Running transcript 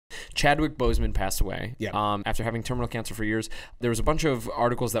Chadwick Boseman passed away Yeah. after having terminal cancer for years. There was a bunch of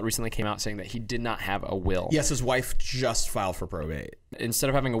articles that recently came out saying that he did not have a will. Yes, his wife just filed for probate. Instead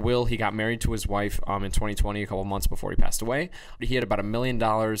of having a will, he got married to his wife in 2020, a couple months before he passed away. He had about $1 million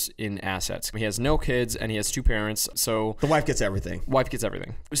in assets. He has no kids, and he has 2 parents. So The wife gets everything. wife gets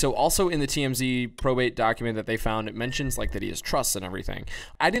everything. So also in the TMZ probate document that they found, it mentions like that he has trusts and everything.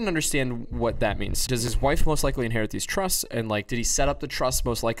 I didn't understand what that means. Does his wife most likely inherit these trusts? And like, did he set up the trust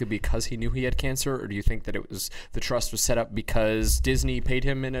most likely because he knew he had cancer? Or do you think that it was the trust was set up because Disney paid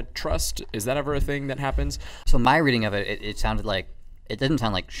him in a trust? Is that ever a thing that happens? So my reading of it, it sounded like, it didn't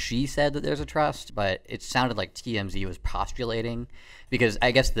sound like she said that there's a trust, but it sounded like TMZ was postulating, because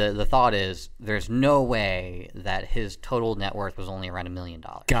I guess the thought is there's no way that his total net worth was only around $1 million.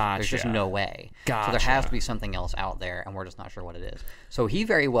 Gotcha. There's just no way. Gotcha. So there has to be something else out there, and we're just not sure what it is. So he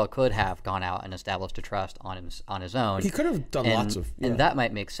very well could have gone out and established a trust on his own. He could have done lots of... And that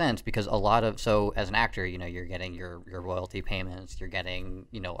might make sense, because a lot of... So as an actor, you know, you're getting your royalty payments, you're getting,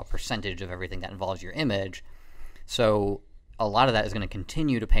 you know, a percentage of everything that involves your image. So a lot of that is going to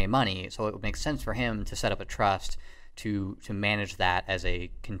continue to pay money, so it would make sense for him to set up a trust to manage that as a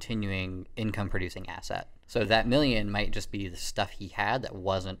continuing income producing asset. So that $1 million might just be the stuff he had that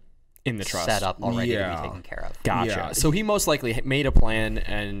wasn't In the trust. set up already to Yeah. be taken care of. Gotcha. Yeah. So he most likely made a plan,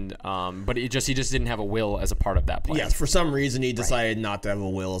 and but he just didn't have a will as a part of that plan. Yes, for some reason he decided not to have a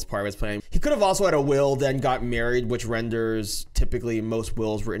will as part of his plan. He could have also had a will, then got married, which renders typically most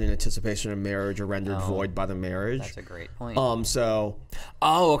wills written in anticipation of marriage are rendered void by the marriage. That's a great point. So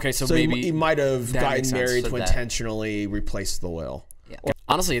Okay. So maybe he might have that gotten makes sense. married So to that- intentionally replace the will. Yeah.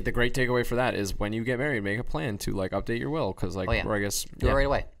 Honestly, the great takeaway for that is when you get married, make a plan to like update your will, because like, Oh, yeah. or I guess Do it right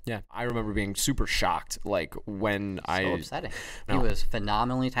away. Yeah, I remember being super shocked, like when So upsetting. No. He was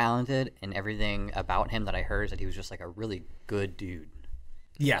phenomenally talented, and everything about him that I heard is that he was just like a really good dude.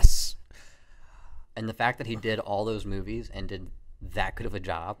 Yes. And the fact that he did all those movies and did that good of a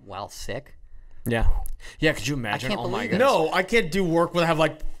job while sick. Yeah. Could you imagine? can't Oh my believe it. goodness. No, I can't do work when I have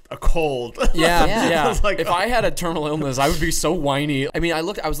like a cold. Yeah, Yeah. yeah. I was like, if I had a terminal illness, I would be so whiny. I mean, I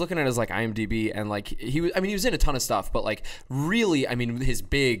was looking at his like IMDb, and like he was in a ton of stuff, but like really, I mean, his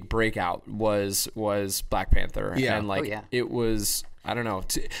big breakout was Black Panther. Yeah. And like Oh, yeah. it was, I don't know,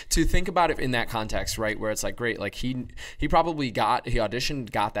 to think about it in that context, right? Where it's like, great, like he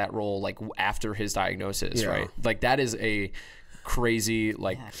auditioned, got that role like after his diagnosis, Yeah. right? Like that is a crazy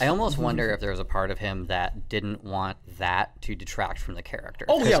like I almost wonder if there was a part of him that didn't want that to detract from the character.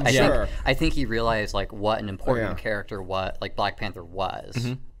 Oh, yeah, 'Cause sure. I think he realized like what an important yeah. character like Black Panther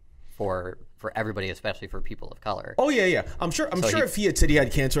was for everybody, especially for people of color. Oh yeah. I'm sure if he had said he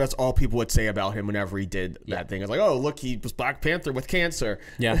had cancer, that's all people would say about him whenever he did that thing. It's like, oh look, he was Black Panther with cancer.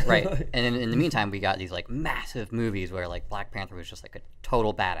 yeah. Right. And in the meantime, we got these like massive movies where like Black Panther was just like a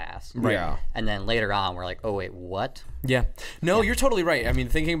total badass. Right. Yeah. And then later on, we're like, oh wait, what? Yeah. No, you're totally right. I mean,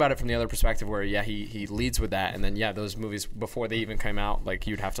 thinking about it from the other perspective where, yeah, he leads with that. And then, yeah, those movies, before they even came out, like,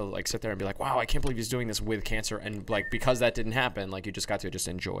 you'd have to, like, sit there and be like, wow, I can't believe he's doing this with cancer. And, like, because that didn't happen, like, you just got to just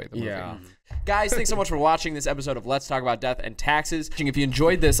enjoy the movie. Yeah. Guys, thanks so much for watching this episode of Let's Talk About Death and Taxes. If you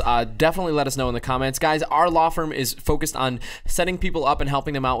enjoyed this, definitely let us know in the comments. Guys, our law firm is focused on setting people up and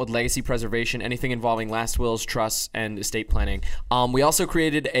helping them out with legacy preservation, anything involving last wills, trusts, and estate planning. We also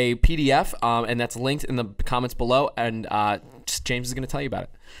created a PDF, and that's linked in the comments below, and James is going to tell you about it.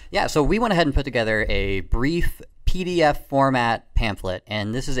 Yeah, so we went ahead and put together a brief PDF format pamphlet,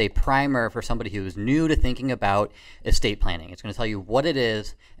 and this is a primer for somebody who is new to thinking about estate planning. It's going to tell you what it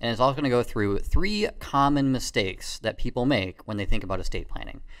is, and it's also going to go through 3 common mistakes that people make when they think about estate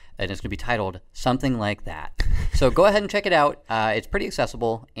planning. And it's going to be titled something like that. So go ahead and check it out. It's pretty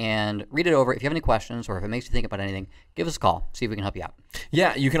accessible, and read it over. If you have any questions or if it makes you think about anything, give us a call. See if we can help you out.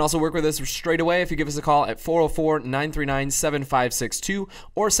 Yeah, you can also work with us straight away if you give us a call at 404-939-7562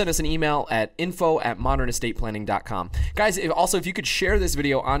 or send us an email at info@modernestateplanning.com. Guys, if you could share this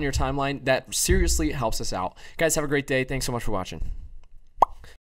video on your timeline, that seriously helps us out. Guys, have a great day. Thanks so much for watching.